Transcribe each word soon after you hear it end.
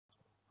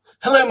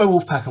Hello my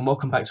Wolfpack and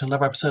welcome back to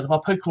another episode of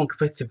our Pokemon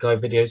Competitive Guide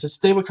videos. So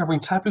today we're covering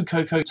Tapu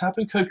Koko.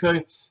 Tapu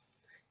Koko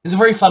is a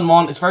very fun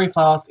one, it's very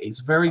fast, it's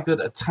very good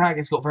attack,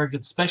 it's got very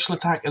good special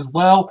attack as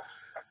well.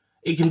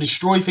 It can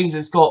destroy things,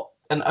 it's got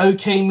an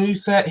okay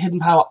moveset, Hidden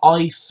Power,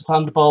 Ice,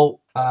 Thunderbolt,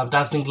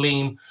 Dazzling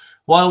Gleam,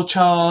 Wild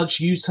Charge,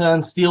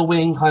 U-Turn, Steel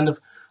Wing, kind of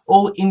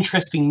all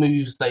interesting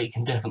moves that it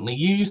can definitely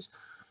use.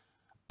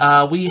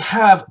 We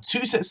have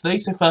two sets today,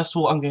 so first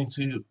of all I'm going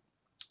to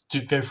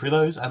go through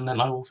those, and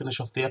then I will finish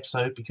off the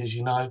episode because,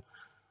 you know,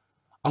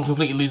 I'm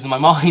completely losing my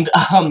mind.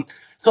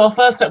 So our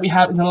first set we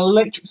have is an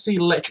Electric Seed,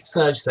 Electric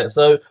Surge set.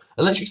 So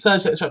Electric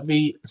Surge sets up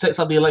the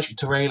electric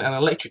terrain, and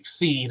Electric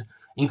Seed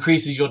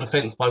increases your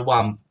defense by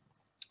 1.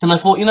 And I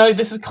thought, you know,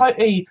 this is quite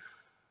a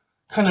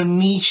kind of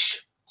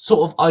niche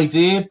sort of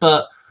idea,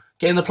 but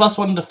getting the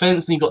 +1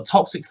 defense, and you've got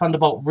Toxic,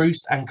 Thunderbolt,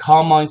 Roost, and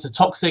Carmine. So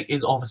Toxic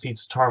is obviously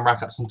to try and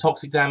rack up some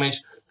toxic damage.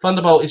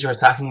 Thunderbolt is your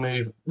attacking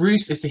move.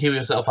 Roost is to heal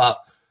yourself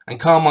up. And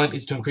Carmine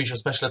is to increase your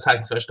special attack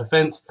and special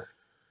defense.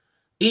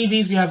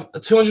 EVs, we have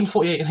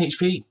 248 in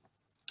HP,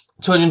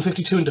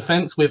 252 in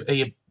defense with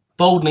a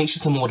bold nature,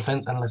 some more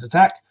defense and less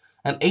attack,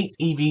 and 8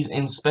 EVs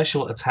in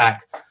special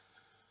attack.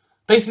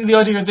 Basically, the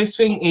idea of this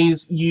thing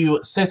is you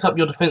set up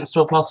your defense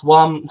to a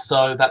 +1,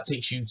 so that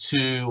takes you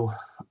to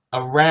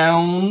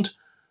around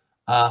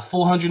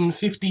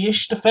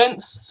 450-ish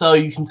defense, so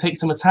you can take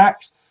some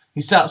attacks.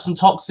 You set up some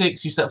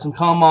Toxics, you set up some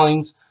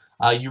Carmines,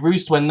 you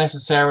Roost when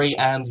necessary,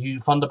 and you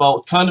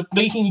Thunderbolt, kind of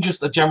making you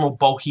just a general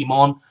bulky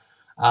mon.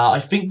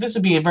 I think this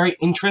would be a very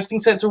interesting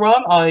set to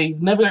run.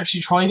 I've never actually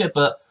tried it,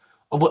 but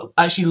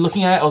actually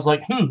looking at it, I was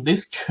like,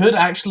 this could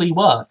actually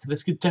work.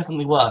 This could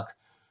definitely work.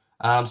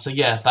 So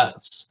yeah,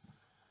 that's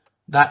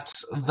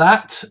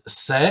that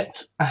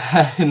set.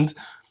 And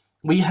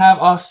we have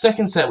our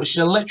second set, which is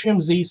an Electrium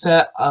Z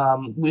set.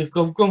 We've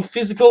gone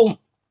physical.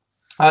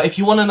 If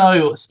you want to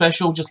know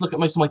special, just look at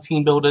most of my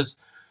team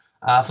builders.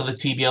 For the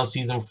TBL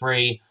Season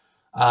 3.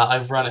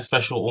 I've run it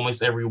special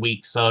almost every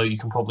week, so you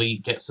can probably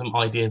get some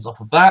ideas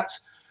off of that.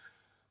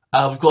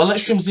 We've got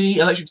Electrium Z,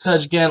 Electric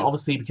Surge again,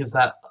 obviously, because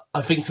that, I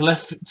think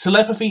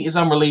Telepathy is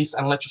unreleased,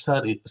 and Electric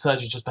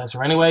Surge is just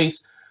better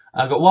anyways.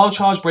 I've got Wild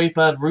Charge, Brave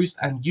Bird, Roost,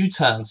 and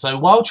U-Turn. So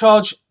Wild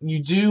Charge,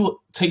 you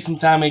do take some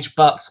damage,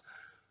 but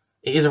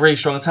it is a really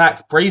strong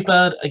attack. Brave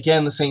Bird,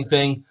 again, the same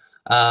thing.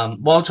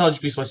 Wild Charge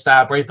boosts by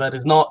stab, Brave Bird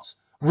is not.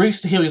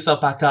 Roost to heal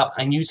yourself back up,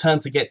 and U-Turn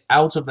to get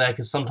out of there,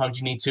 because sometimes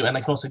you need to, and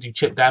they can also do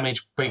chip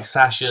damage, break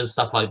sashes,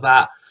 stuff like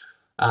that.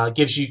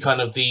 Gives you kind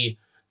of the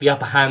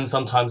upper hand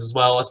sometimes as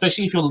well,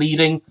 especially if you're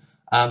leading.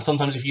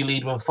 Sometimes if you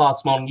lead with a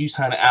fast mon,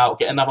 U-Turn it out,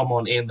 get another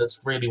mon in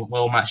that's really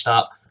well matched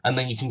up, and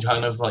then you can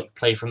kind of like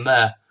play from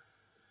there.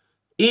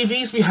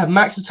 EVs, we have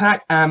Max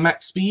Attack and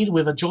Max Speed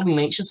with a Jolly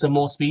Nature, so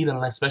more speed and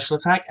less special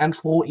attack, and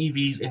 4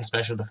 EVs in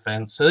special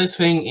defense. So this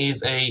thing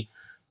is a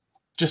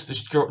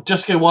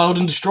just go wild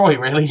and destroy,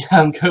 really.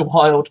 Go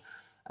wild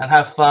and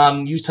have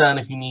fun. U-Turn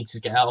if you need to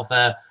get out of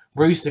there.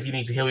 Roost if you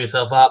need to heal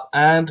yourself up.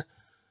 And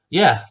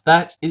yeah,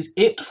 that is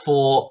it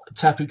for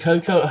Tapu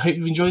Koko. I hope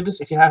you've enjoyed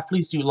this. If you have,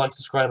 please do like,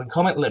 subscribe, and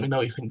comment. Let me know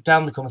what you think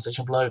down in the comment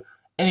section below.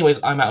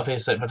 Anyways, I'm out of here,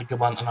 so have a good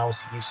one, and I will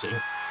see you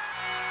soon.